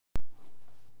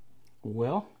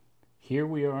Well, here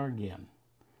we are again.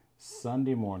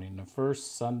 Sunday morning, the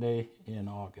first Sunday in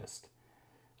August.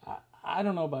 I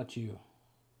don't know about you,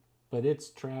 but it's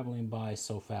traveling by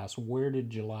so fast. Where did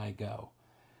July go?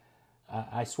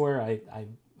 I swear I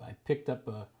picked up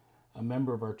a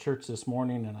member of our church this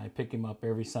morning, and I pick him up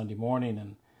every Sunday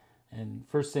morning. And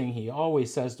first thing he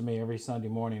always says to me every Sunday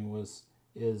morning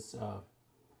is,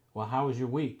 well, how was your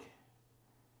week?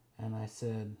 And I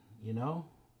said,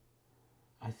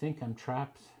 I think I'm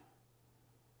trapped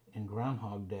in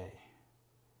Groundhog Day.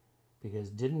 Because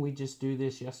didn't we just do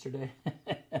this yesterday?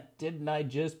 Didn't I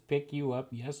just pick you up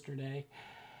yesterday?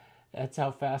 That's how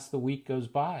fast the week goes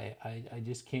by. I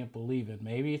just can't believe it.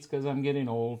 Maybe it's because I'm getting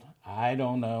old. I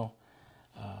don't know.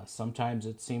 Sometimes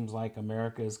it seems like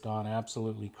America has gone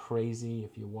absolutely crazy.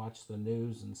 If you watch the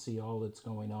news and see all that's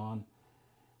going on,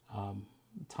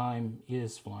 time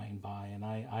is flying by. And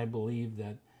I believe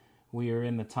that we are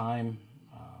in the time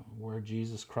where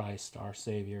Jesus Christ, our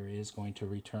Savior, is going to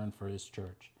return for His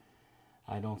church.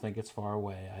 I don't think it's far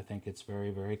away. I think it's very,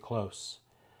 very close.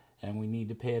 And we need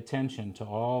to pay attention to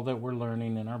all that we're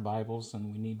learning in our Bibles,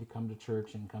 and we need to come to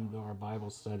church and come to our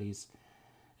Bible studies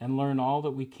and learn all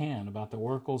that we can about the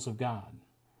oracles of God,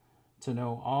 to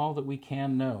know all that we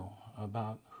can know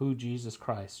about who Jesus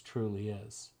Christ truly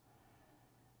is.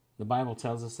 The Bible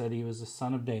tells us that He was the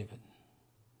son of David.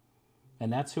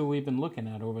 And that's who we've been looking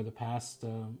at over the past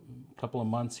couple of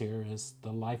months here, is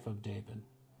the life of David.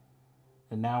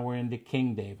 And now we're into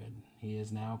King David. He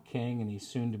is now king, and he's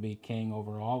soon to be king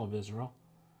over all of Israel.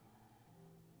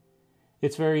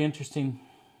 It's very interesting.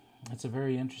 It's a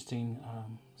very interesting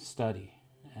study.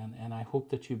 And I hope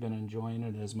that you've been enjoying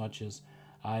it as much as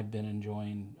I've been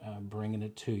enjoying bringing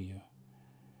it to you.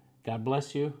 God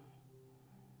bless you.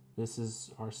 This is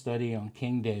our study on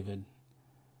King David.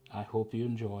 I hope you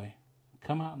enjoy.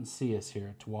 Come out and see us here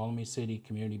at Tuolumne City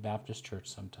Community Baptist Church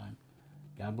sometime.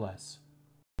 God bless.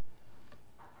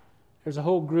 There's a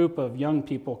whole group of young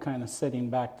people kind of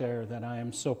sitting back there that I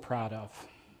am so proud of.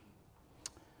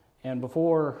 And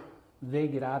before they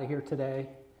get out of here today,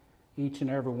 each and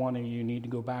every one of you need to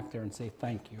go back there and say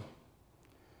thank you.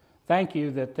 Thank you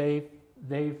that they've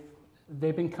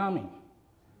been coming.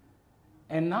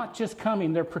 And not just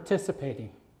coming, they're participating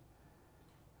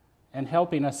and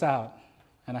helping us out.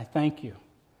 And I thank you.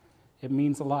 It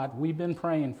means a lot. We've been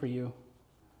praying for you.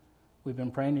 We've been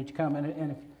praying that you come.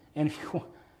 And if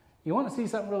you want to see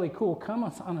something really cool, come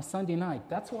on a Sunday night.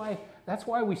 That's why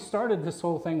we started this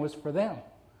whole thing, was for them.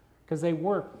 Because they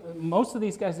work. Most of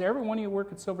these guys, every one of you work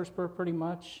at Silver Spur pretty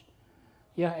much.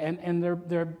 Yeah, and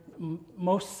they're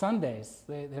most Sundays,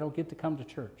 they don't get to come to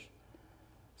church.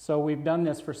 So we've done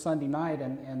this for Sunday night,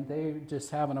 and they're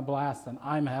just having a blast, and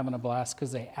I'm having a blast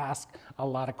because they ask a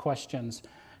lot of questions,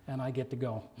 and I get to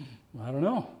go, I don't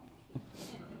know.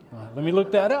 Let me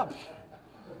look that up.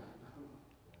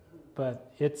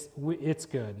 But it's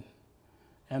good.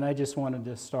 And I just wanted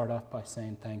to start off by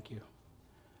saying thank you.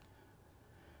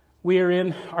 We are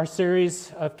in our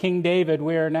series of King David.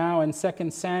 We are now in 2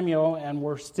 Samuel, and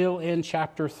we're still in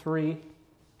chapter 3.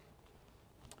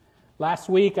 Last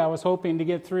week, I was hoping to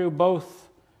get through both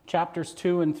chapters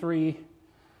 2 and 3,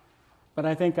 but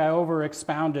I think I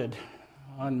over-expounded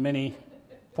on many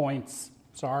points.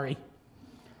 Sorry.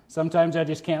 Sometimes I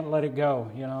just can't let it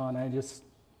go, and I just...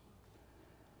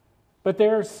 But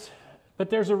there's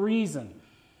a reason.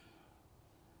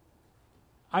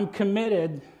 I'm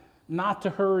committed not to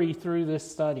hurry through this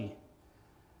study.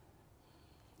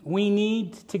 We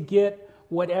need to get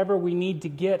whatever we need to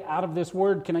get out of this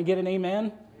word. Can I get an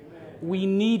amen? We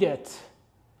need it.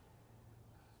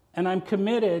 And I'm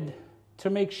committed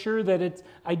to make sure that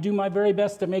I do my very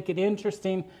best to make it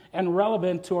interesting and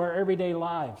relevant to our everyday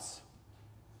lives.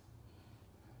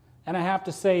 And I have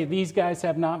to say, these guys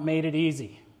have not made it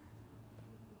easy.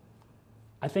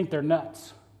 I think they're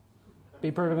nuts.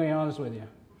 Be perfectly honest with you.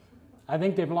 I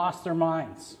think they've lost their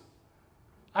minds.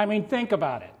 I mean, think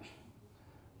about it.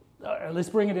 Let's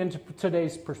bring it into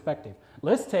today's perspective.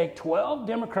 Let's take 12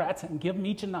 Democrats and give them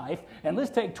each a knife, and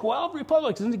let's take 12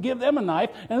 Republicans and give them a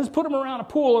knife, and let's put them around a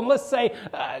pool, and let's say,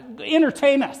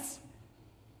 entertain us.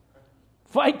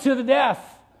 Fight to the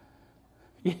death.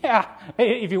 Yeah,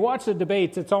 if you watch the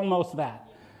debates, it's almost that.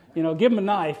 Give them a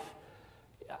knife.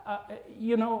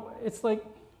 It's like,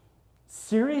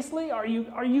 seriously? Are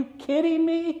you kidding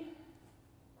me?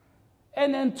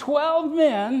 And then 12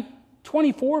 men,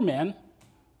 24 men,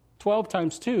 12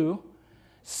 times 2,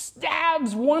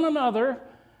 stabs one another,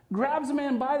 grabs a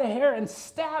man by the hair and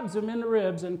stabs him in the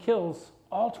ribs and kills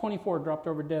all 24, dropped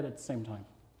over dead at the same time.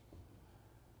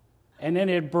 And then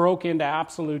it broke into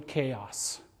absolute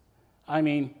chaos. I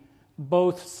mean,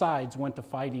 both sides went to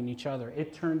fighting each other.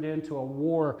 It turned into a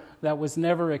war that was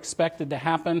never expected to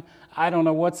happen. I don't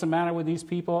know what's the matter with these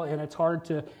people, and it's hard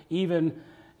to even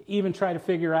try to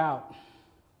figure out.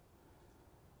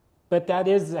 But that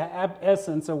is the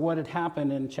essence of what had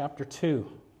happened in chapter 2.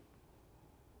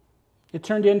 It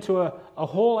turned into a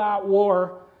whole-out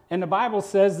war, and the Bible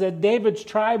says that David's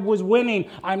tribe was winning.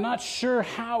 I'm not sure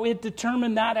how it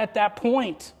determined that at that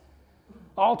point.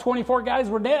 All 24 guys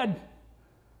were dead.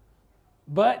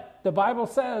 But the Bible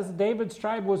says David's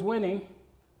tribe was winning.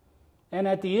 And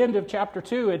at the end of chapter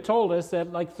 2, it told us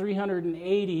that like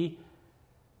 380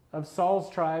 of Saul's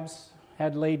tribes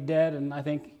had laid dead, and I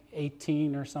think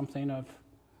 18 or something of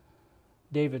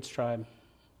David's tribe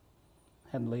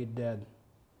had laid dead.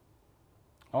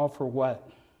 All for what?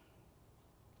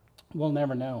 We'll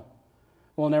never know.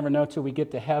 We'll never know till we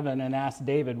get to heaven and ask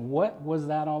David, what was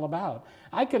that all about?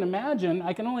 I can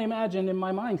only imagine in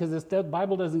my mind, because the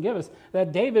Bible doesn't give us,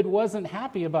 that David wasn't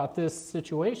happy about this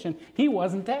situation. He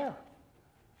wasn't there.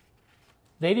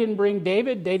 They didn't bring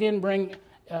David. They didn't bring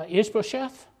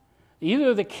Ishbosheth.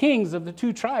 Either of the kings of the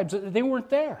two tribes, they weren't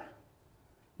there.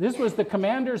 This was the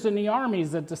commanders in the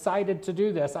armies that decided to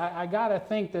do this. I got to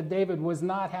think that David was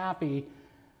not happy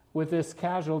with this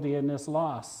casualty and this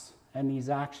loss and these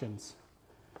actions.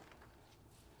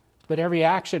 But every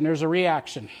action, there's a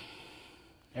reaction.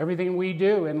 Everything we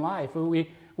do in life,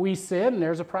 we sin,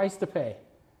 there's a price to pay.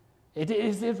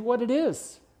 It's what it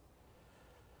is.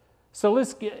 So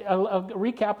let's I'll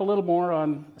recap a little more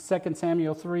on 2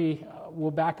 Samuel 3.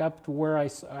 We'll back up to where I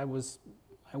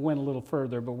went a little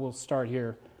further, but we'll start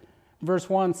here. Verse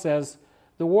 1 says,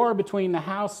 the war between the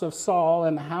house of Saul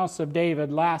and the house of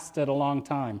David lasted a long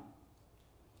time.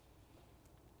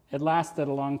 It lasted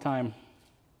a long time.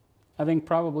 I think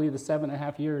probably the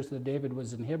 7.5 years that David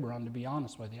was in Hebron, to be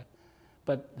honest with you.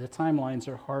 But the timelines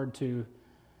are hard to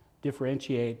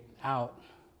differentiate out.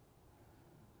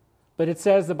 But it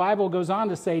says, the Bible goes on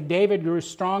to say, David grew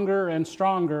stronger and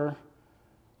stronger,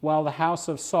 while the house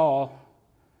of Saul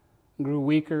grew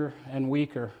weaker and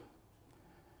weaker.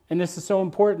 And this is so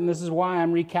important. This is why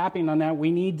I'm recapping on that.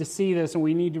 We need to see this and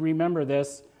we need to remember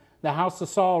this. The house of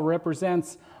Saul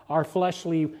represents our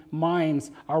fleshly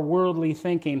minds, our worldly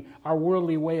thinking, our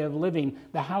worldly way of living.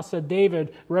 The house of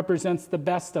David represents the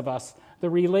best of us, the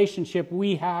relationship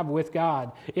we have with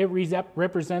God. It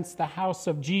represents the house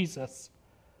of Jesus,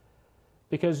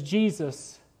 because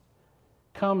Jesus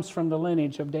comes from the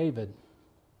lineage of David.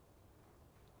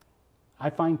 I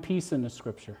find peace in the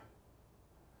Scripture.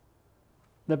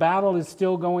 The battle is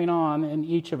still going on in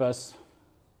each of us.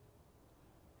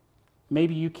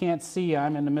 Maybe you can't see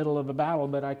I'm in the middle of a battle,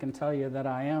 but I can tell you that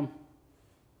I am.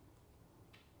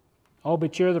 Oh,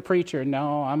 but you're the preacher.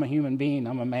 No, I'm a human being.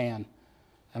 I'm a man.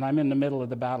 And I'm in the middle of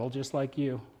the battle just like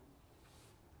you.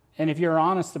 And if you're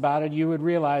honest about it, you would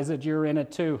realize that you're in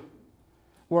it too.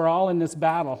 We're all in this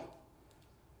battle.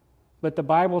 But the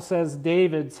Bible says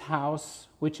David's house,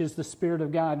 which is the Spirit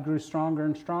of God, grew stronger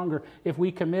and stronger. If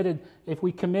we commit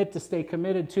to stay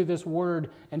committed to this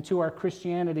word and to our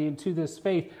Christianity and to this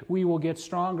faith, we will get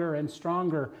stronger and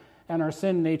stronger, and our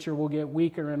sin nature will get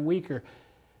weaker and weaker.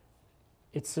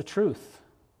 It's the truth.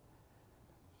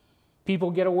 People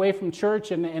get away from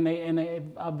church and they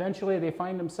eventually they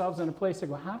find themselves in a place they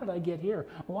go, how did I get here?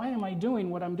 Why am I doing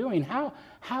what I'm doing? How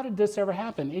did this ever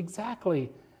happen?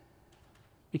 Exactly.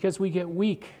 Because we get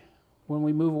weak when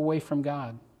we move away from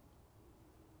God.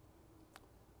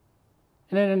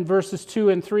 And then in verses 2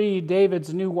 and 3,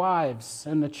 David's new wives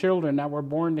and the children that were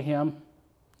born to him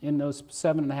in those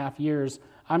 7.5 years,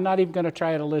 I'm not even going to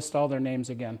try to list all their names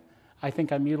again. I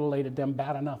think I mutilated them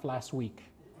bad enough last week.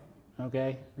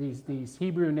 Okay? These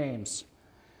Hebrew names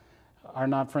are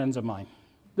not friends of mine.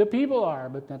 The people are,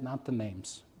 but not the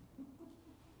names.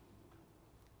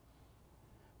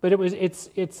 But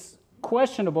it's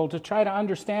questionable to try to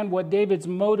understand what David's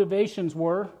motivations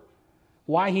were,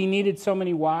 why he needed so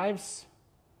many wives.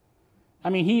 I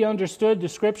mean, he understood the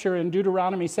scripture in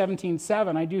Deuteronomy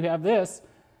 17:7. I do have this.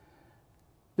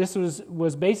 This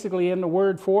was basically in the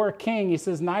word for a king. He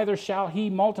says, neither shall he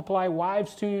multiply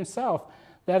wives to himself,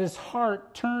 that his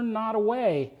heart turn not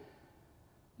away.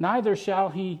 Neither shall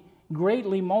he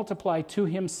greatly multiply to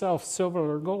himself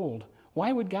silver or gold.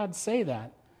 Why would God say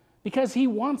that? Because he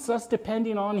wants us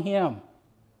depending on him.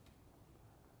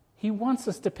 He wants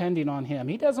us depending on him.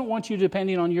 He doesn't want you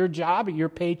depending on your job or your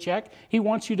paycheck. He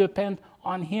wants you to depend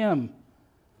on him.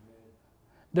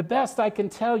 The best I can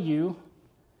tell you,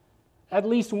 at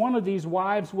least one of these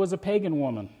wives was a pagan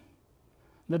woman.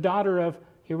 The daughter of,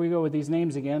 here we go with these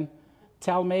names again,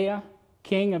 Talmaiah,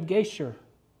 king of Geshur.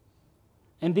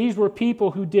 And these were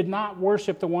people who did not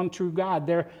worship the one true God.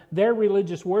 Their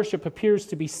religious worship appears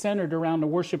to be centered around the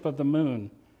worship of the moon.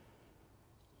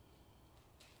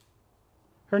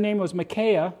 Her name was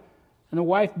Micaiah, and the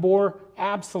wife bore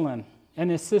Absalom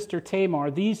and his sister Tamar.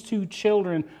 These two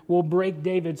children will break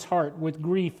David's heart with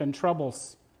grief and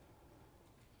troubles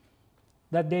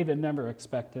that David never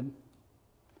expected.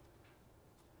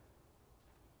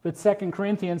 But 2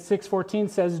 Corinthians 6:14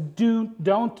 says,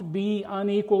 Don't be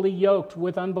unequally yoked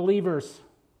with unbelievers.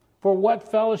 For what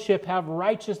fellowship have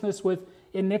righteousness with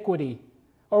iniquity?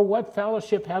 Or what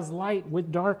fellowship has light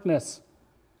with darkness?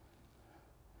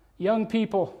 Young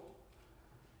people,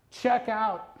 check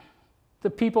out the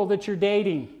people that you're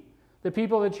dating, the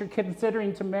people that you're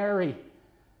considering to marry.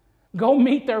 Go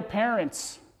meet their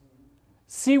parents.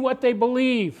 See what they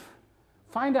believe.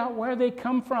 Find out where they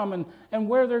come from and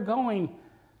where they're going.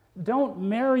 Don't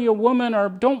marry a woman or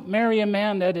don't marry a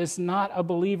man that is not a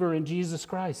believer in Jesus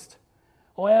Christ.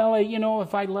 Well,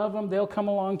 if I love them, they'll come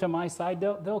along to my side.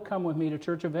 They'll come with me to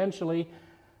church eventually.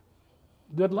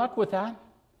 Good luck with that.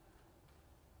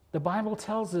 The Bible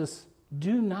tells us,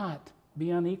 do not be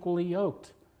unequally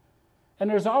yoked. And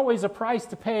there's always a price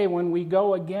to pay when we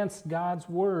go against God's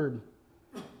word.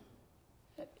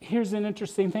 Here's an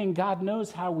interesting thing. God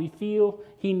knows how we feel.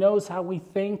 He knows how we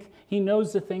think. He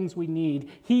knows the things we need.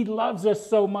 He loves us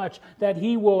so much that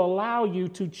He will allow you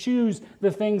to choose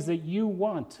the things that you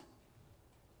want.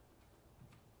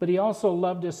 But He also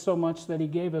loved us so much that He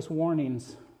gave us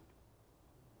warnings.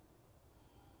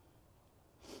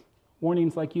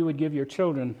 Warnings like you would give your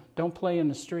children. Don't play in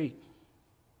the street.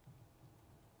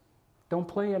 Don't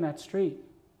play in that street.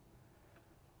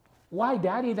 Why,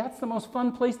 Daddy? That's the most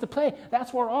fun place to play.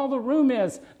 That's where all the room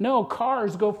is. No,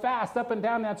 cars go fast up and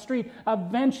down that street.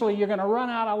 Eventually, you're going to run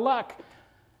out of luck,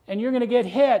 and you're going to get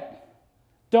hit.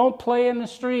 Don't play in the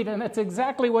street. And that's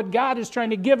exactly what God is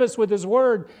trying to give us with His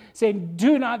word, saying,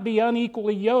 do not be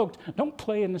unequally yoked. Don't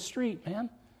play in the street, man.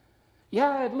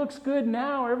 Yeah, it looks good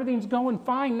now. Everything's going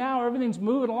fine now. Everything's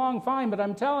moving along fine. But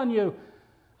I'm telling you,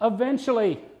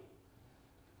 eventually,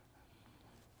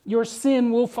 your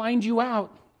sin will find you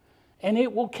out. And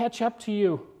it will catch up to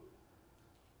you.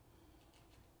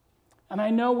 And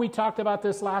I know we talked about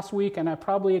this last week, and I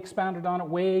probably expounded on it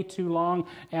way too long,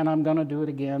 and I'm going to do it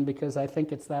again because I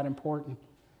think it's that important.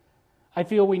 I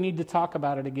feel we need to talk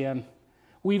about it again.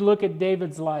 We look at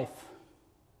David's life.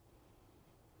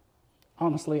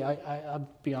 Honestly, I'll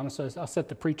be honest, I'll set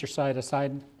the preacher side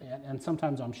aside, and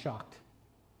sometimes I'm shocked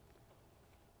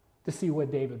to see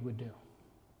what David would do.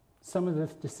 Some of the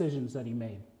decisions that he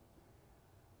made.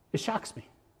 It shocks me.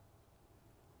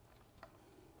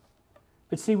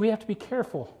 But see, we have to be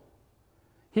careful.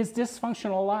 His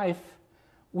dysfunctional life,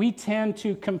 we tend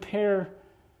to compare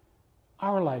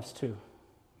our lives to.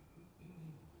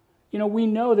 We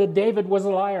know that David was a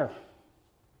liar.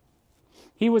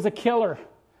 He was a killer,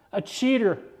 a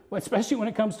cheater, especially when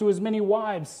it comes to his many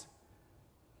wives.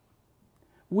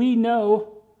 We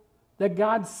know that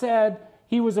God said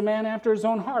he was a man after His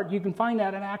own heart. You can find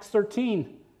that in Acts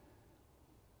 13.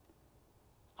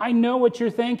 I know what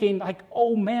you're thinking, like,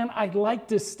 oh man, I'd like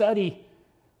to study.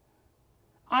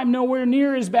 I'm nowhere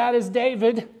near as bad as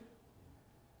David.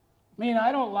 I mean,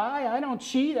 I don't lie, I don't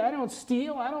cheat, I don't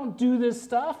steal, I don't do this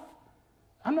stuff.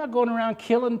 I'm not going around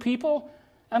killing people.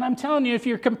 And I'm telling you, if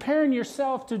you're comparing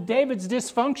yourself to David's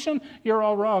dysfunction, you're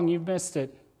all wrong. You've missed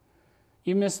it.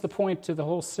 You missed the point to the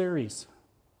whole series.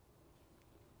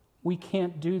 We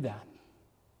can't do that.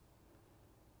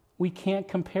 We can't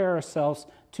compare ourselves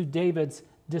to David's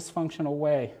dysfunctional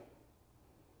way.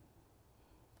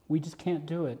 We just can't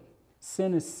do it.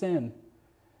 Sin is sin.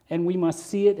 And we must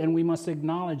see it, and we must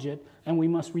acknowledge it, and we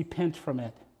must repent from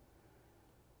it.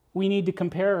 We need to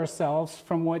compare ourselves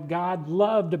from what God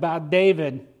loved about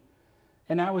David,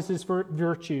 and that was his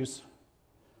virtues.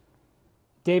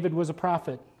 David was a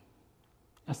prophet,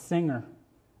 a singer,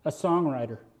 a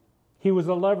songwriter. He was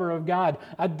a lover of God,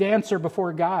 a dancer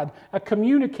before God, a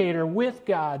communicator with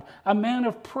God, a man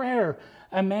of prayer,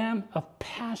 a man of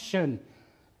passion.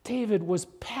 David was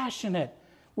passionate.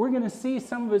 We're going to see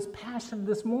some of his passion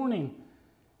this morning.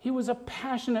 He was a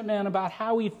passionate man about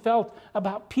how he felt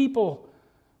about people,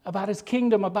 about his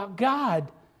kingdom, about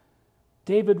God.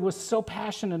 David was so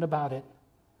passionate about it.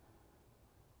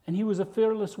 And he was a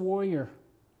fearless warrior.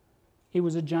 He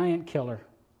was a giant killer.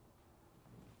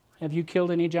 Have you killed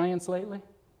any giants lately?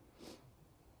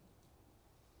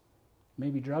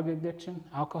 Maybe drug addiction,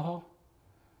 alcohol,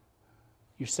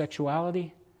 your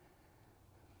sexuality,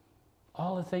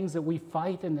 all the things that we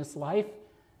fight in this life,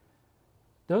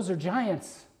 those are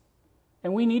giants.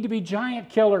 And we need to be giant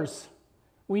killers.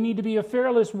 We need to be a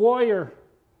fearless warrior.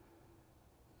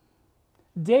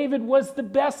 David was the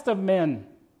best of men.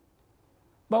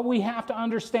 But we have to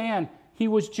understand, he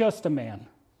was just a man.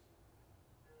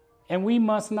 And we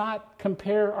must not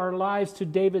compare our lives to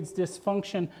David's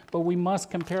dysfunction, but we must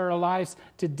compare our lives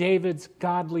to David's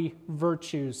godly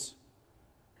virtues.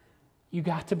 You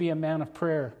got to be a man of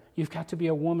prayer. You've got to be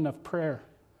a woman of prayer.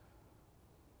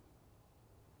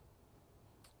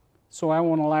 So I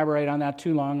won't elaborate on that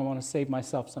too long. I want to save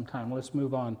myself some time. Let's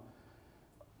move on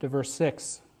to verse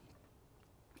 6.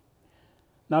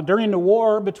 Now, during the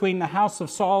war between the house of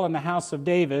Saul and the house of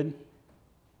David,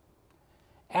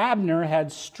 Abner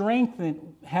had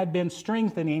been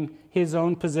strengthening his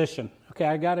own position. Okay,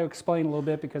 I got to explain a little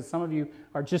bit because some of you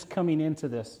are just coming into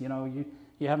this. You know,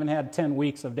 you haven't had 10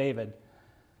 weeks of David.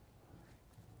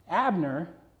 Abner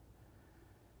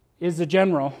is the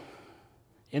general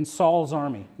in Saul's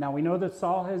army. Now, we know that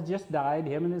Saul has just died.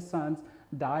 Him and his sons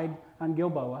died on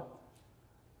Gilboa.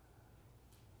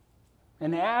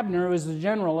 And Abner was the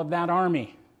general of that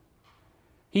army.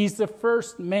 He's the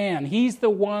first man. He's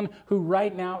the one who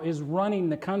right now is running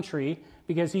the country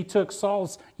because he took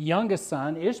Saul's youngest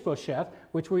son, Ishbosheth,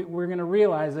 which we're going to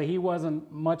realize that he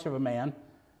wasn't much of a man.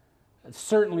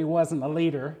 Certainly wasn't a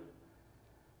leader.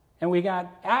 And we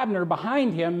got Abner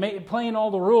behind him, playing all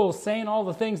the rules, saying all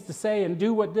the things to say, and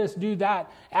do what this, do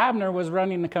that. Abner was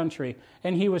running the country,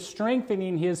 and he was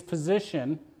strengthening his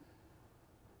position.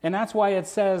 And that's why it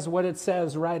says what it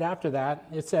says right after that.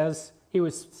 It says he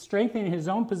was strengthening his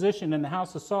own position in the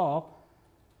house of Saul.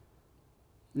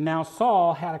 Now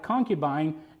Saul had a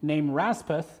concubine named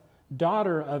Raspeth,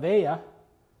 daughter of Aiah.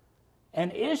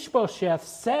 And Ishbosheth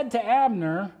said to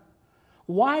Abner,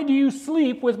 "Why do you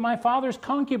sleep with my father's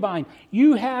concubine?"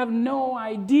 You have no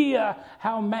idea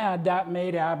how mad that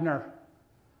made Abner.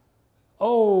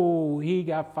 Oh, he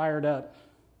got fired up.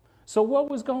 So what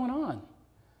was going on?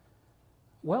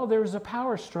 Well, there was a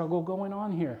power struggle going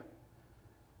on here.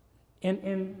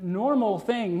 In normal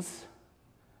things,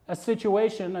 a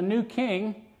situation, a new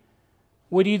king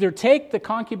would either take the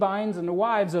concubines and the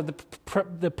wives of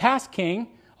the past king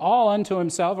all unto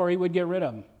himself, or he would get rid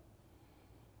of them.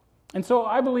 And so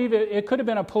I believe it could have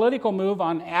been a political move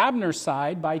on Abner's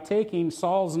side by taking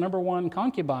Saul's number one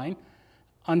concubine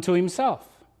unto himself.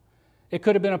 It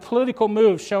could have been a political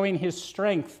move showing his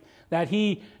strength, that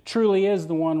he truly is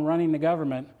the one running the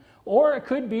government. Or it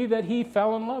could be that he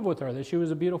fell in love with her, that she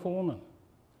was a beautiful woman.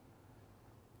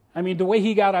 I mean, the way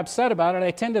he got upset about it,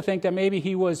 I tend to think that maybe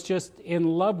he was just in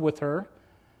love with her,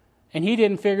 and he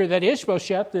didn't figure that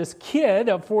Ishbosheth, this kid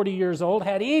of 40 years old,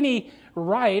 had any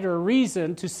right or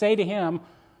reason to say to him,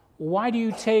 "Why do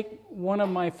you take one of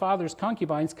my father's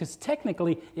concubines?" Because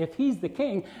technically, if he's the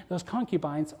king, those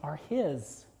concubines are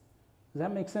his. Does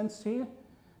that make sense to you?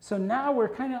 So now we're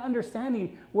kind of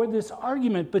understanding where this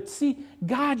argument, but see,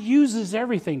 God uses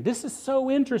everything. This is so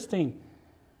interesting.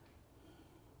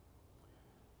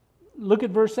 Look at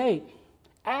verse 8.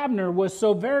 Abner was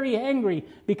so very angry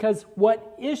because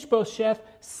what Ishbosheth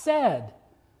said.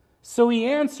 So he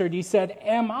answered, he said,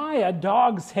 "Am I a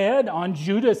dog's head on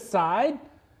Judah's side?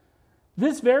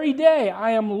 This very day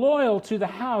I am loyal to the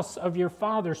house of your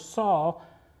father Saul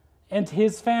and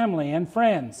his family and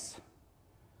friends."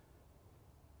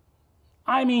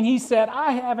 I mean, he said,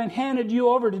 "I haven't handed you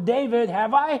over to David,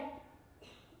 have I?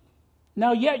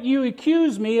 Now yet you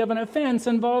accuse me of an offense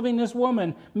involving this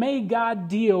woman. May God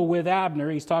deal with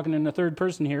Abner," he's talking in the third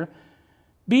person here,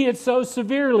 "be it so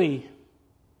severely,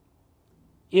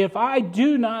 if I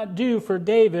do not do for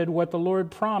David what the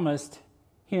Lord promised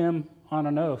him on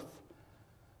an oath."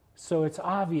 So it's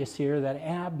obvious here that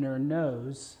Abner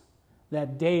knows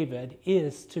that David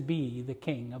is to be the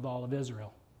king of all of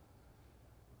Israel.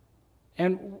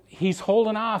 And he's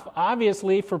holding off,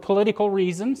 obviously, for political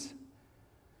reasons.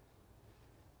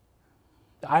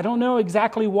 I don't know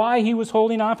exactly why he was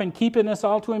holding off and keeping this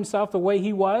all to himself the way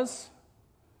he was.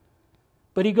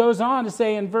 But he goes on to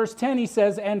say in verse 10, he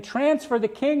says, "And transfer the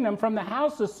kingdom from the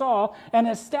house of Saul and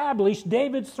establish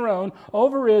David's throne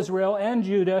over Israel and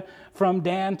Judah from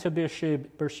Dan to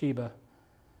Beersheba."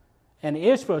 And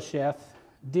Ishbosheth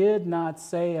did not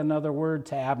say another word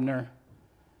to Abner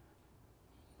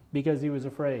because he was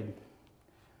afraid.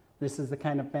 This is the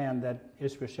kind of man that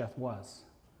Ishbosheth was.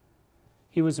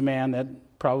 He was a man that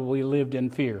probably lived in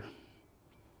fear.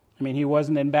 I mean, he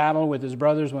wasn't in battle with his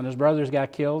brothers when his brothers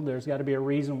got killed. There's got to be a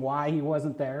reason why he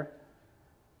wasn't there.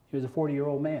 He was a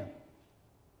 40-year-old man.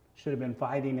 Should have been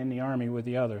fighting in the army with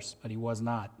the others, but he was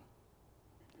not.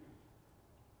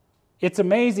 It's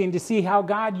amazing to see how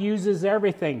God uses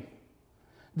everything.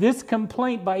 This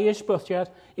complaint by Ishbosheth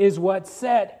is what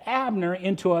set Abner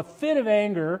into a fit of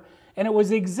anger, and it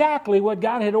was exactly what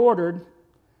God had ordered.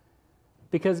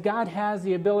 Because God has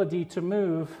the ability to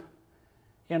move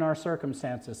in our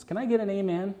circumstances. Can I get an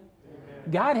amen?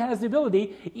 God has the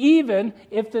ability, even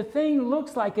if the thing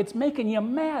looks like it's making you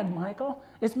mad, Michael.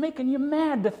 It's making you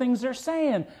mad, the things they're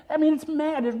saying. I mean, it's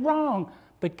mad, it's wrong.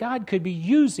 But God could be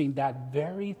using that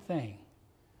very thing,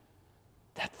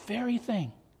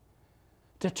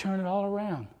 to turn it all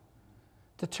around,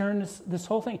 to turn this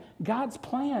whole thing. God's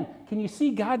plan. Can you see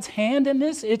God's hand in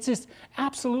this? It's just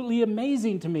absolutely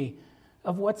amazing to me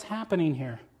of what's happening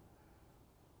here.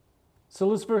 So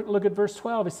let's look at verse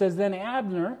 12. It says, Then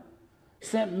Abner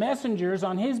sent messengers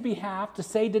on his behalf to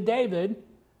say to David,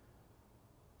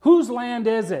 Whose land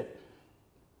is it?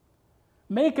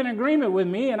 Make an agreement with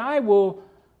me, and I will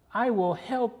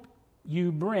help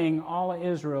you bring all of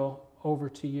Israel over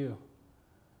to you.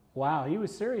 Wow, he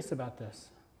was serious about this.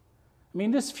 I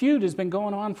mean, this feud has been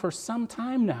going on for some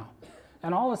time now.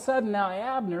 And all of a sudden now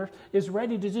Abner is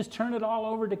ready to just turn it all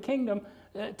over to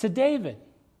David.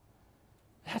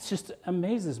 That just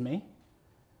amazes me.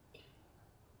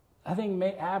 I think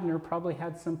Abner probably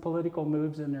had some political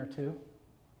moves in there too.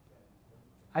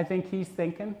 I think he's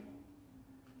thinking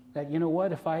that, you know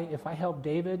what, if I help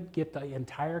David get the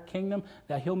entire kingdom,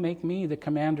 that he'll make me the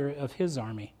commander of his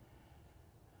army.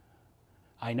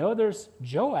 I know there's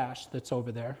Joash that's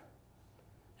over there,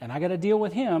 and I got to deal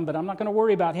with him, but I'm not going to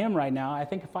worry about him right now. I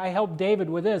think if I help David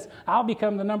with this, I'll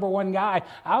become the number one guy.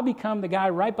 I'll become the guy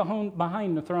right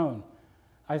behind the throne.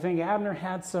 I think Abner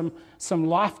had some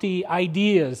lofty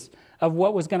ideas of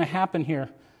what was going to happen here.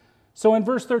 So in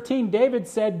verse 13, David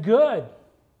said, Good,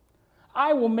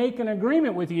 I will make an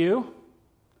agreement with you,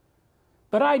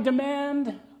 but I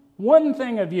demand one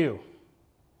thing of you.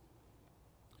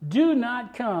 Do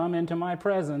not come into my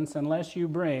presence unless you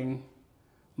bring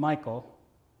Michal,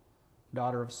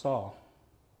 daughter of Saul,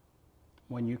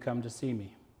 when you come to see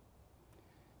me.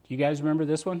 Do you guys remember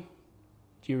this one?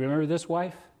 Do you remember this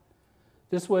wife?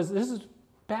 This is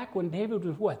back when David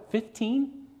was what,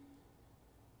 15?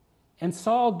 And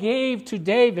Saul gave to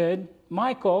David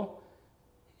Michal,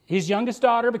 his youngest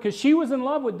daughter, because she was in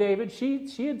love with David. She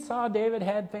had saw David,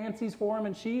 had fancies for him,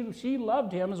 and she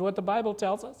loved him, is what the Bible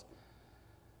tells us.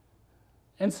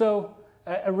 And so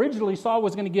originally Saul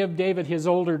was going to give David his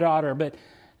older daughter, but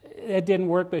it didn't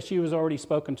work, but she was already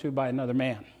spoken to by another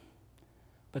man.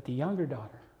 But the younger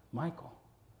daughter, Michal,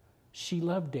 she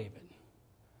loved David.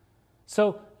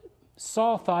 So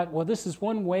Saul thought, well, this is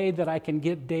one way that I can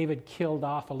get David killed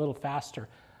off a little faster.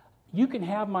 You can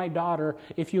have my daughter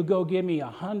if you go give me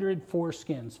 100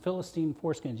 foreskins, Philistine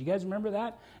foreskins. You guys remember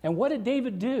that? And what did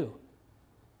David do?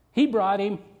 He brought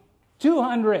him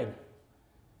 200.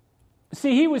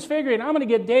 See, he was figuring, I'm going to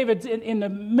get David in the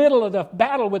middle of the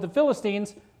battle with the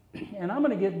Philistines, and I'm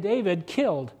going to get David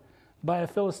killed by a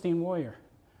Philistine warrior.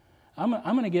 I'm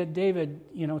going to get David,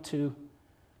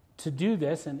 to do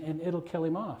this, and it'll kill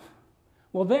him off.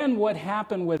 Well, then what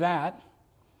happened with that?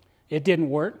 It didn't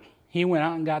work. He went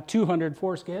out and got 200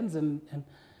 foreskins, and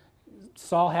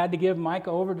Saul had to give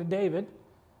Micah over to David.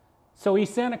 So he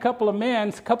sent a couple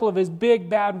of his big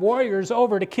bad warriors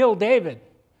over to kill David.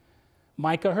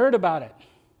 Micah heard about it.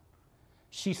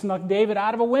 She snuck David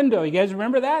out of a window. You guys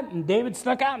remember that? And David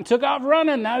snuck out and took off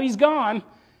running. Now he's gone.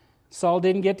 Saul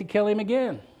didn't get to kill him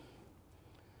again.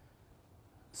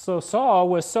 So Saul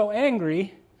was so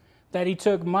angry that he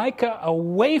took Micah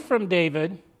away from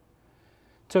David,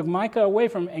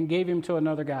 and gave him to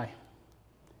another guy.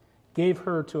 Gave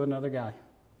her to another guy.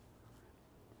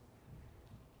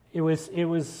 It was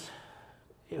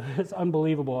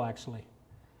unbelievable, actually.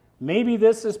 Maybe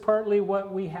this is partly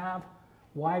what we have,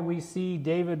 why we see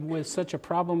David with such a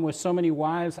problem with so many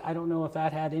wives. I don't know if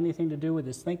that had anything to do with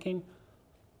his thinking.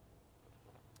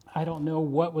 I don't know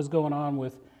what was going on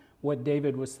with what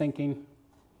David was thinking.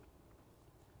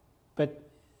 But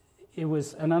it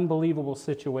was an unbelievable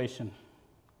situation.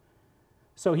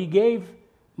 So he gave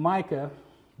Micah,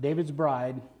 David's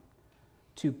bride,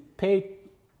 to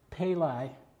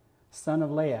Peli, son of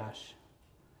Laish,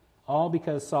 all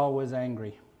because Saul was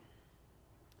angry.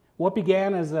 What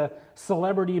began as a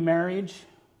celebrity marriage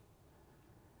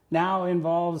now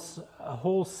involves a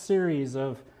whole series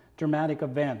of dramatic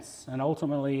events, and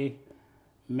ultimately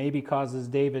maybe causes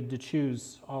David to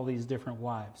choose all these different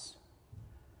wives.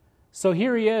 So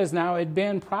here he is now. It'd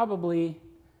been probably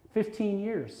 15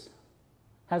 years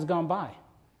has gone by.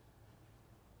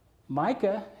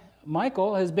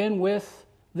 Michal has been with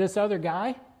this other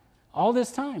guy all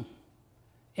this time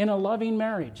in a loving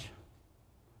marriage.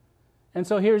 And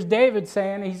so here's David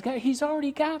saying he's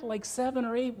already got like 7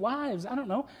 or 8 wives, I don't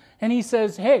know. And he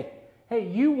says, hey,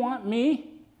 you want me?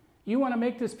 You want to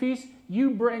make this peace?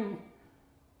 You bring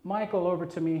Michal over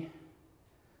to me.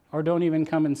 or don't even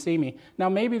come and see me. Now,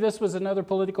 maybe this was another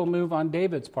political move on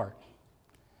David's part.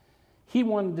 He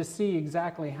wanted to see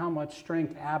exactly how much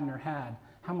strength Abner had,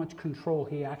 how much control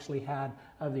he actually had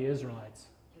of the Israelites.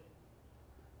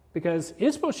 Because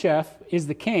Ishbosheth is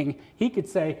the king. He could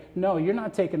say, no, you're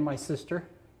not taking my sister.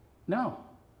 No.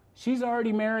 She's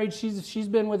already married. She's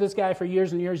been with this guy for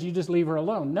years and years. You just leave her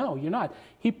alone. No, you're not.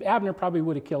 Abner probably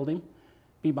would have killed him,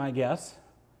 be my guess.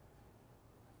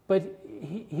 But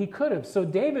he could have. So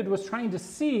David was trying to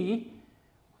see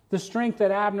the strength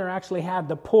that Abner actually had,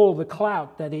 the pull, the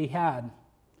clout that he had.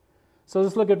 So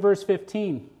let's look at verse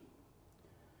 15.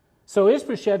 So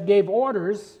Ishbosheth gave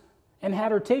orders and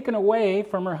had her taken away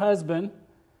from her husband,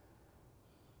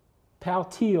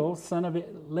 Paltiel, son of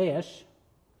Laish,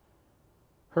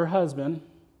 her husband.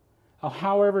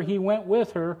 However, he went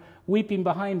with her, weeping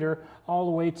behind her, all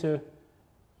the way to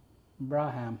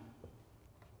Braham.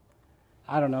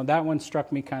 I don't know, that one struck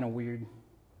me kind of weird.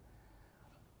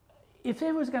 If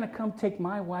it was going to come take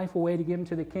my wife away to give him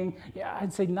to the king, yeah,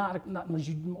 I'd say not unless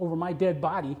you over my dead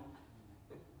body.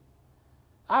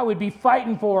 I would be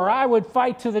fighting for her. I would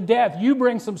fight to the death. You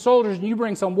bring some soldiers and you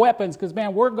bring some weapons because,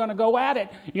 man, we're going to go at it.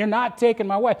 You're not taking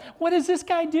my wife. What does this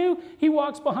guy do? He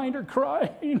walks behind her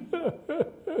crying,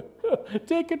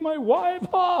 taking my wife.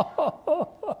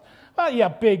 Oh, you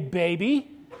big baby.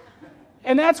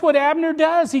 And that's what Abner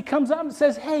does. He comes up and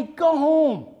says, hey, go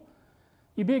home.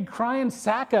 You big crying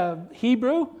sack of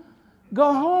Hebrew,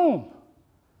 go home.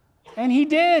 And he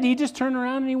did. He just turned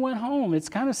around and he went home. It's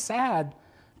kind of sad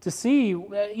to see,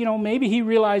 maybe he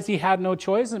realized he had no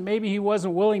choice and maybe he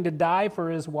wasn't willing to die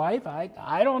for his wife.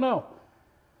 I don't know.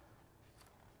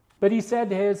 But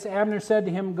Abner said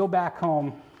to him, go back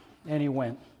home. And he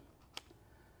went.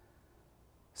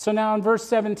 So now in verse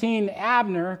 17,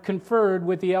 Abner conferred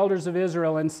with the elders of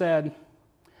Israel and said,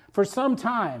 for some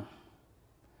time,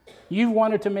 you've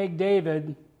wanted to make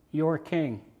David your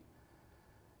king.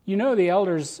 You know the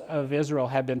elders of Israel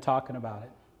had been talking about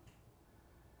it.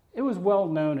 It was well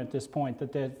known at this point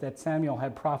that Samuel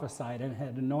had prophesied and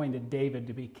had anointed David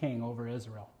to be king over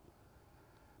Israel.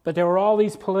 But there were all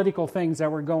these political things that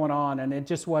were going on, and it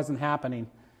just wasn't happening.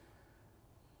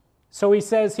 So he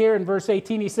says here in verse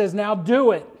 18, he says, now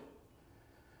do it.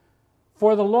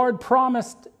 For the Lord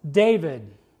promised David,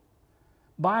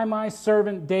 by my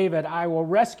servant David, I will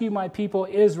rescue my people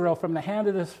Israel from the hand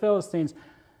of the Philistines,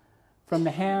 from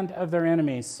the hand of their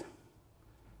enemies.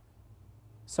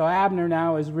 So Abner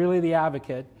now is really the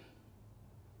advocate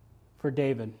for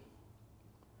David.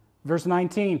 Verse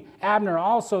 19, Abner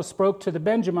also spoke to the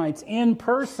Benjamites in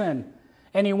person,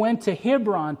 and he went to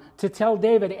Hebron to tell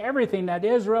David everything that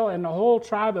Israel and the whole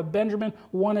tribe of Benjamin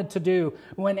wanted to do.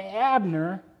 When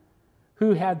Abner,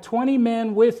 who had 20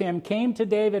 men with him, came to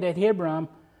David at Hebron,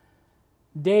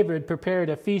 David prepared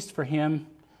a feast for him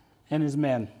and his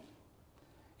men.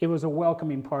 It was a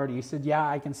welcoming party. He said, yeah,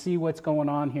 I can see what's going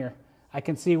on here. I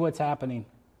can see what's happening.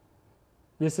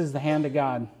 This is the hand of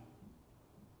God.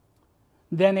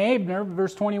 Then Abner,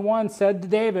 verse 21, said to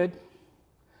David,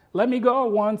 let me go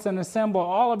at once and assemble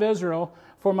all of Israel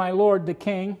for my lord the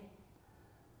king,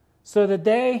 so that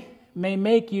they may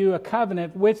make you a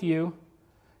covenant with you,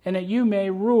 and that you may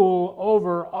rule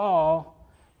over all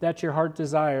that your heart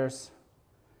desires.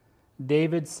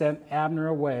 David sent Abner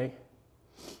away,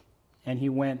 and he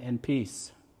went in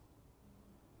peace.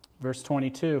 Verse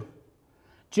 22.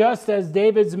 Just as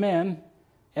David's men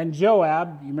and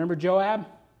Joab, you remember Joab?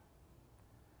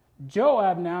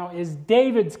 Joab now is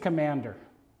David's commander.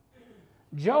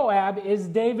 Joab is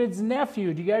David's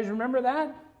nephew. Do you guys remember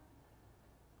that?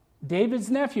 David's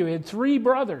nephew. He had 3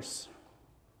 brothers.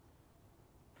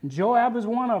 Joab was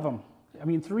one of them.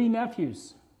 3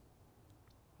 nephews.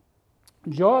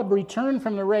 Joab returned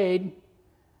from the raid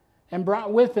and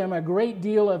brought with him a great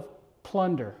deal of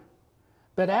plunder.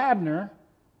 But Abner,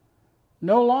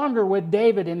 no longer with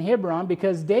David in Hebron,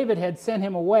 because David had sent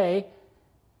him away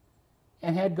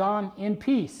and had gone in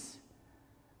peace.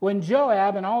 When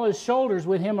Joab and all his soldiers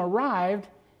with him arrived,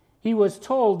 he was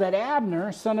told that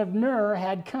Abner, son of Ner,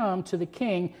 had come to the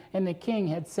king, and the king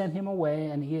had sent him away,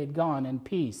 and he had gone in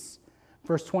peace.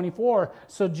 Verse 24,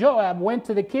 so Joab went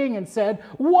to the king and said,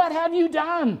 what have you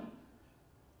done?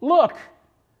 Look,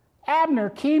 Abner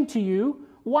came to you.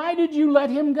 Why did you let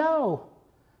him go?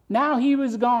 Now he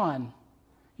was gone.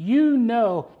 You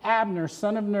know Abner,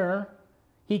 son of Ner.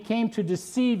 He came to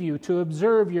deceive you, to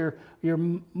observe your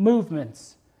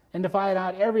movements, and to find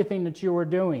out everything that you were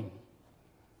doing.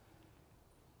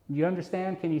 You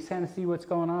understand? Can you kind of see what's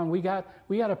going on? We got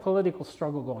a political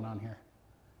struggle going on here.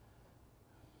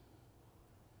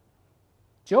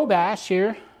 Joash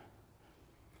here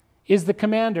is the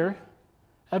commander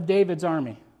of David's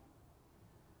army.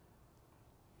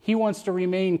 He wants to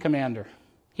remain commander.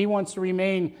 He wants to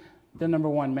remain the number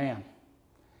one man.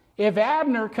 If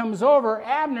Abner comes over,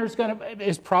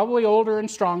 is probably older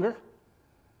and stronger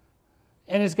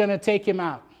and is going to take him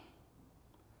out.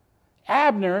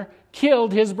 Abner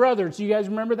killed his brothers. You guys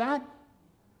remember that?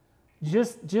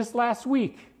 Just last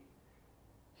week,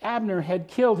 Abner had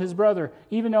killed his brother.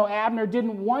 Even though Abner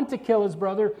didn't want to kill his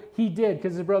brother, he did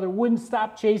because his brother wouldn't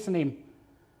stop chasing him.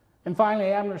 And finally,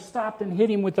 Abner stopped and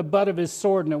hit him with the butt of his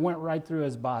sword, and it went right through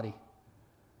his body.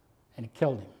 And it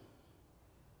killed him.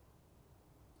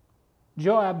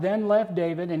 Joab then left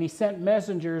David, and he sent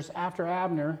messengers after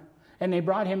Abner, and they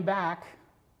brought him back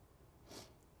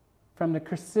from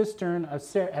the cistern at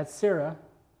Sirah,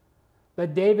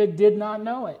 but David did not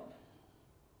know it.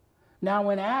 Now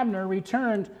when Abner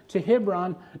returned to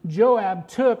Hebron, Joab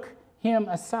took him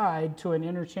aside to an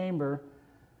inner chamber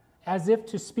as if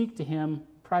to speak to him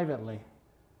privately.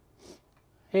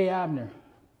 Hey, Abner,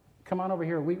 come on over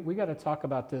here. We got to talk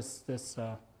about this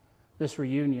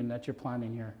reunion that you're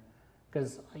planning here.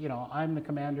 Because, I'm the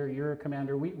commander, you're a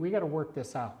commander. We got to work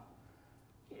this out.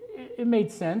 It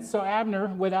made sense. So Abner,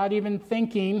 without even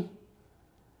thinking,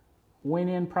 went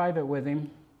in private with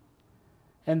him.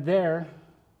 And there,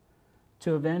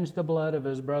 to avenge the blood of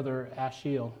his brother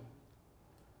Ashiel,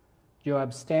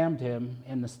 Joab stabbed him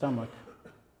in the stomach,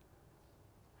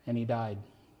 and he died.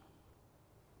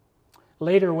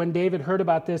 Later, when David heard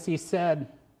about this, he said,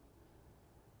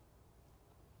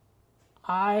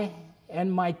 I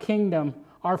and my kingdom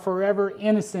are forever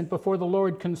innocent before the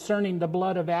Lord concerning the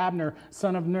blood of Abner,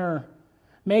 son of Ner.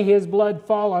 May his blood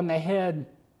fall on the head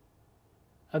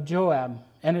of Joab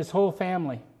and his whole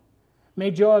family. May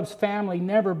Joab's family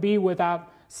never be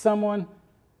without someone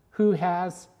who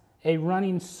has a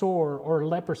running sore or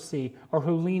leprosy, or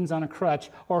who leans on a crutch,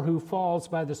 or who falls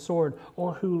by the sword,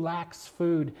 or who lacks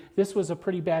food. This was a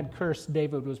pretty bad curse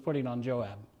David was putting on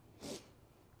Joab.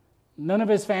 None of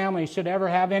his family should ever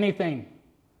have anything.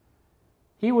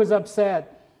 He was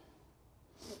upset.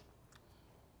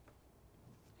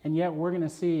 And yet we're going to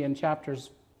see in chapters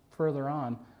further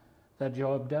on that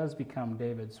Joab does become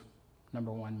David's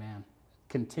number one man.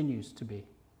 Continues to be.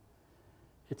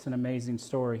 It's an amazing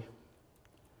story.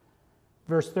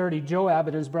 Verse 30, Joab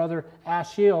and his brother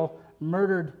Ashiel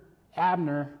murdered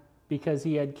Abner because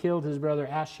he had killed his brother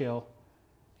Ashiel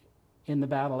in the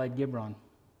battle at Gibeon.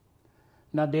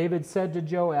 Now David said to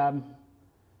Joab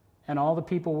and all the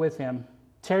people with him,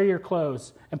 tear your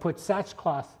clothes and put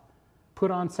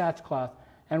on sackcloth,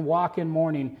 and walk in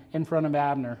mourning in front of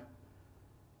Abner.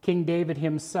 King David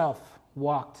himself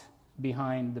walked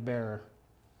behind the bearer.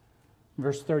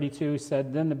 Verse 32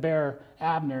 said, then the bearer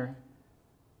Abner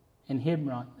in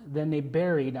Hebron. Then they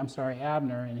buried,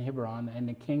 Abner in Hebron, and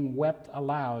the king wept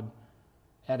aloud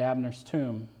at Abner's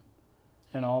tomb,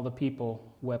 and all the people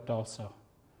wept also.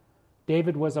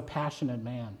 David was a passionate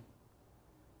man,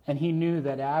 and he knew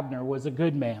that Abner was a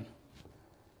good man.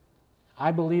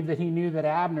 I believe that he knew that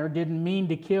Abner didn't mean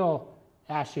to kill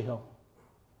Ashiel,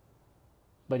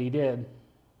 but he did.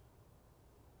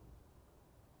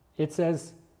 It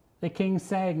says the king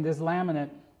sang this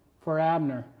lament for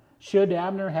Abner. Should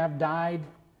Abner have died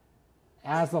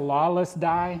as the lawless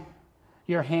die?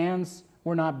 Your hands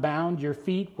were not bound, your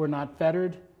feet were not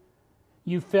fettered.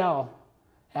 You fell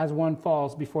as one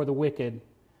falls before the wicked,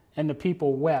 and the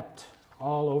people wept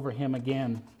all over him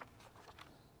again.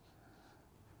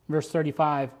 Verse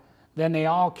 35, then they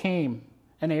all came,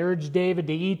 and they urged David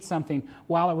to eat something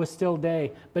while it was still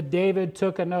day. But David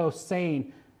took an oath,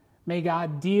 saying, may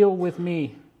God deal with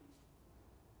me,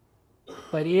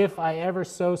 but it ever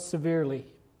so severely,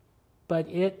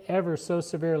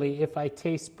 if I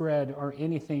taste bread or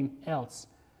anything else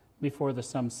before the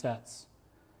sun sets.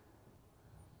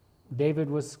 David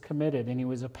was committed, and he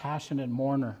was a passionate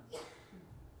mourner.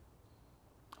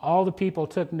 All the people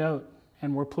took note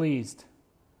and were pleased.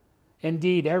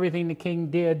 Indeed, everything the king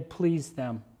did pleased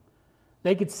them.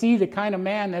 They could see the kind of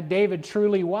man that David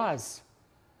truly was.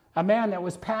 A man that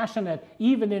was passionate,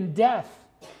 even in death,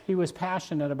 he was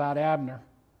passionate about Abner.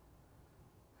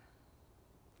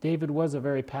 David was a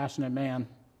very passionate man.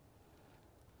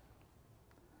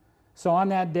 So on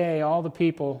that day, all the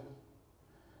people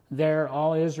there,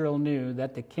 all Israel knew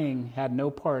that the king had no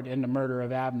part in the murder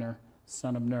of Abner,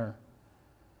 son of Ner.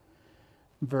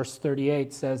 Verse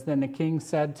 38 says, then the king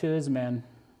said to his men,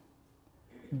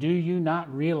 do you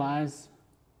not realize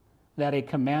that a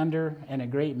commander and a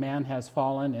great man has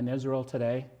fallen in Israel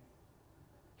today?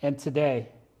 And today,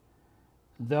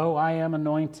 though I am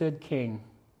anointed king,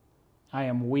 I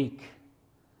am weak,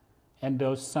 and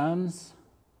those sons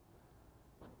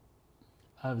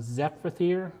of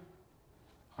Zephathir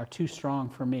are too strong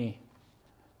for me.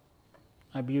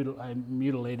 I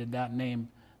mutilated that name.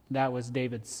 That was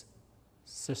David's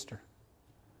sister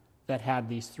that had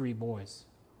these 3 boys.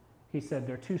 He said,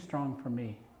 they're too strong for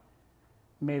me.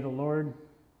 May the Lord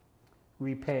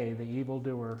repay the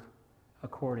evildoer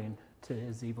according to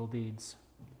his evil deeds.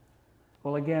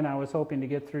 Well, again, I was hoping to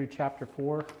get through chapter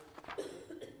 4,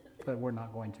 but we're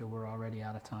not going to. We're already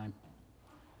out of time.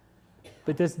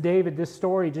 But this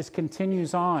story just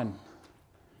continues on.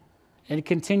 And it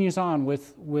continues on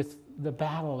with the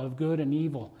battle of good and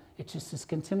evil. It just is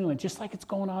continuing, just like it's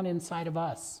going on inside of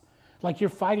us. Like you're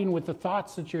fighting with the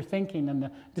thoughts that you're thinking and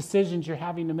the decisions you're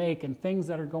having to make and things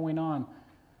that are going on.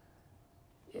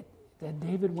 That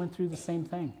David went through the same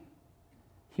thing.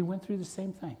 He went through the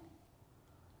same thing.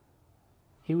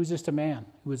 He was just a man.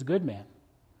 He was a good man.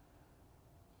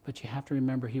 But you have to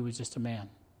remember he was just a man.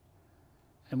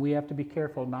 And we have to be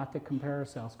careful not to compare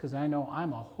ourselves, because I know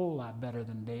I'm a whole lot better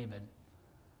than David.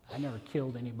 I never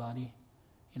killed anybody.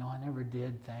 I never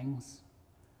did things.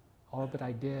 All that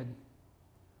I did,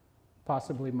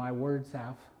 possibly my words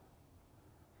have.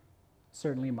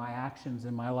 Certainly my actions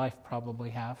in my life probably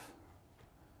have.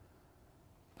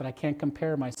 But I can't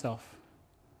compare myself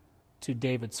to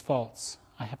David's faults.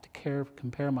 I have to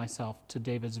compare myself to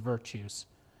David's virtues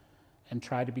and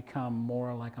try to become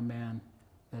more like a man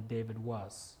that David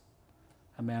was.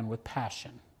 A man with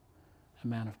passion. A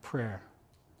man of prayer.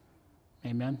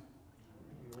 Amen?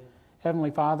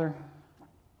 Heavenly Father,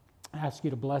 I ask you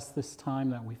to bless this time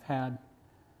that we've had.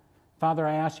 Father,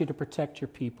 I ask you to protect your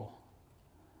people.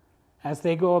 As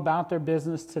they go about their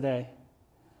business today,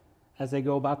 as they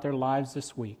go about their lives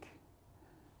this week,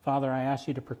 Father, I ask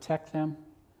you to protect them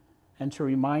and to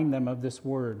remind them of this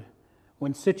word.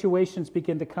 When situations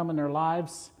begin to come in their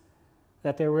lives,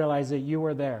 that they realize that you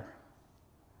are there.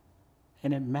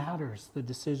 And it matters, the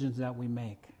decisions that we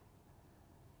make.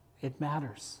 It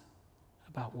matters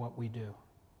about what we do.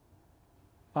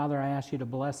 Father, I ask you to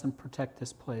bless and protect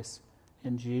this place.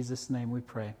 In Jesus' name we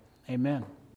pray. Amen.